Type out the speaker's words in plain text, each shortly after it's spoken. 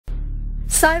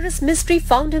Cyrus Mistry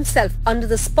found himself under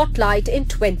the spotlight in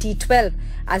 2012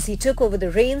 as he took over the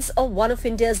reins of one of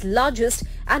India's largest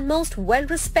and most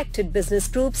well-respected business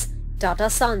groups,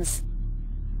 Tata Sons.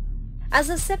 As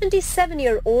a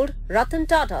 77-year-old, Ratan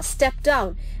Tata stepped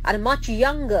down and a much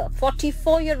younger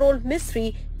 44-year-old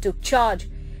Mistry took charge,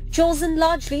 chosen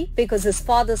largely because his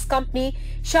father's company,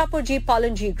 Shapoorji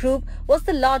Pallonji Group, was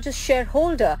the largest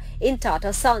shareholder in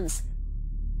Tata Sons.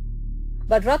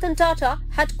 But Ratan Tata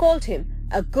had called him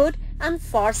a good and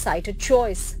far-sighted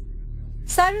choice.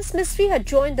 Cyrus Mistry had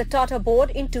joined the Tata board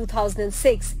in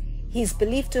 2006. He is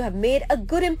believed to have made a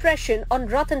good impression on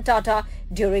Ratan Tata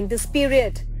during this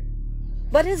period.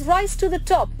 But his rise to the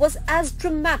top was as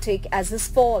dramatic as his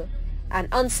fall. An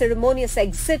unceremonious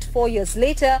exit 4 years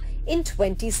later in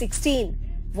 2016.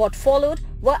 What followed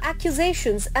were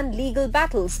accusations and legal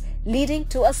battles leading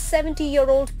to a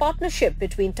 70-year-old partnership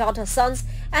between Tata Sons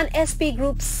and SP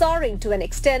Group souring to an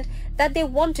extent that they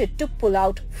wanted to pull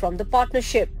out from the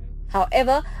partnership.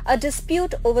 However, a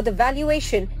dispute over the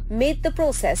valuation made the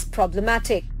process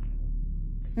problematic.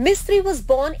 Mistry was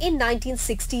born in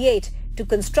 1968 to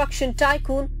construction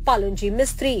tycoon Pallonji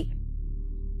Mistry.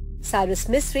 Cyrus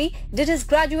Mistry did his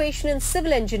graduation in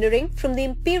civil engineering from the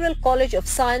Imperial College of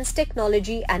Science,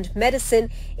 Technology and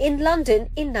Medicine in London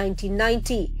in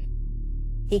 1990.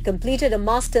 He completed a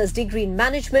master's degree in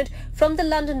management from the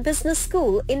London Business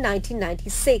School in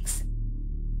 1996.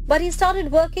 But he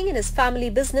started working in his family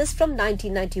business from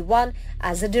 1991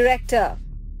 as a director.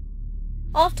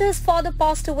 After his father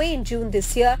passed away in June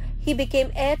this year, he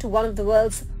became heir to one of the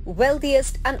world's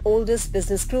wealthiest and oldest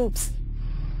business groups.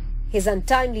 His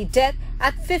untimely death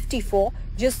at 54,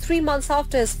 just 3 months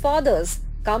after his father's,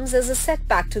 comes as a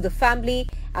setback to the family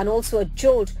and also a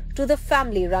jolt to the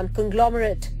family-run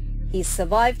conglomerate. He is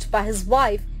survived by his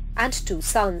wife and 2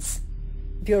 sons.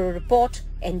 Bureau Report,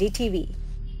 NDTV.